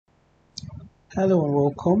Hello and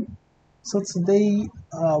welcome. So today we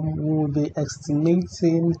will be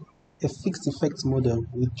estimating a fixed effect model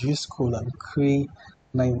with Driscoll and Kraay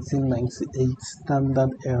 1998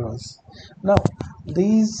 standard errors. Now,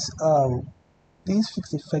 these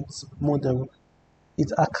fixed effects model,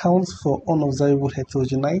 it accounts for unobservable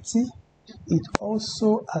heterogeneity. It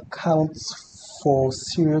also accounts for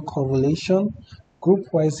serial correlation,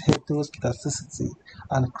 group-wise heteroskedasticity,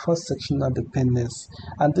 and cross-sectional dependence.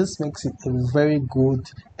 And this makes it a very good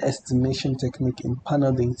estimation technique in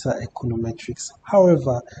panel data econometrics.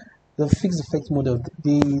 However, the fixed effect model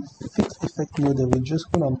with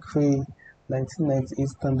Driscoll and Kraay 1998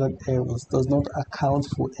 standard errors does not account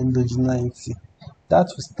for endogeneity.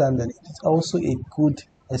 Notwithstanding, it is also a good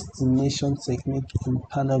estimation technique in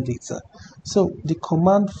panel data. So the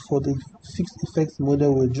command for the fixed effect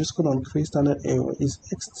model with Driscoll and Kraay standard error is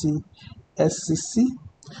STSCC.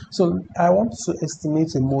 So I want to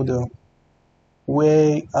estimate a model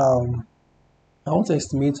where I want to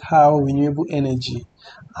estimate how renewable energy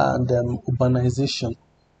and urbanization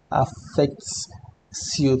affects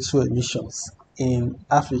CO2 emissions in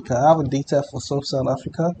Africa. I have data for sub-Saharan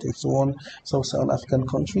Africa, 31 sub-Saharan African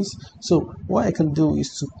countries. So what I can do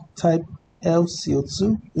is to type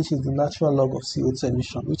LCO2, which is the natural log of CO2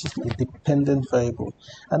 emission, which is my dependent variable,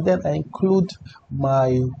 and then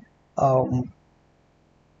um,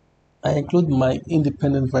 I include my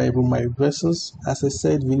independent variable, my resource, as I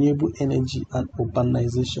said, renewable energy and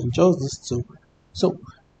urbanization, just these two. So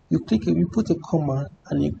you put a comma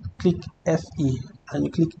and you click FE and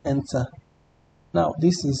you click enter. Now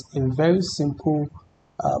this is a very simple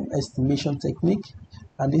estimation technique,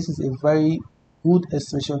 and this is a very good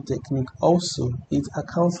estimation technique. Also, it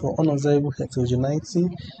accounts for unobservable heterogeneity,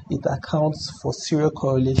 it accounts for serial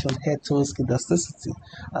correlation, heteroskedasticity,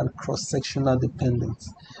 and cross-sectional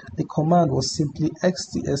dependence. The command was simply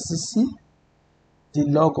xtscc, the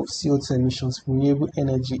log of CO2 emissions, renewable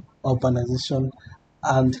energy, urbanization,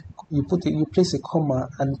 and you place a comma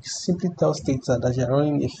and simply tell STATA that you are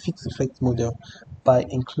running a fixed effect model by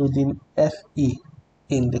including FE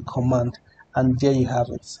in the command, and there you have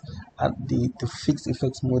it, and the fixed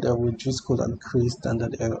effect model with Driscoll and Kraay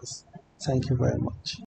standard errors. Thank you very much.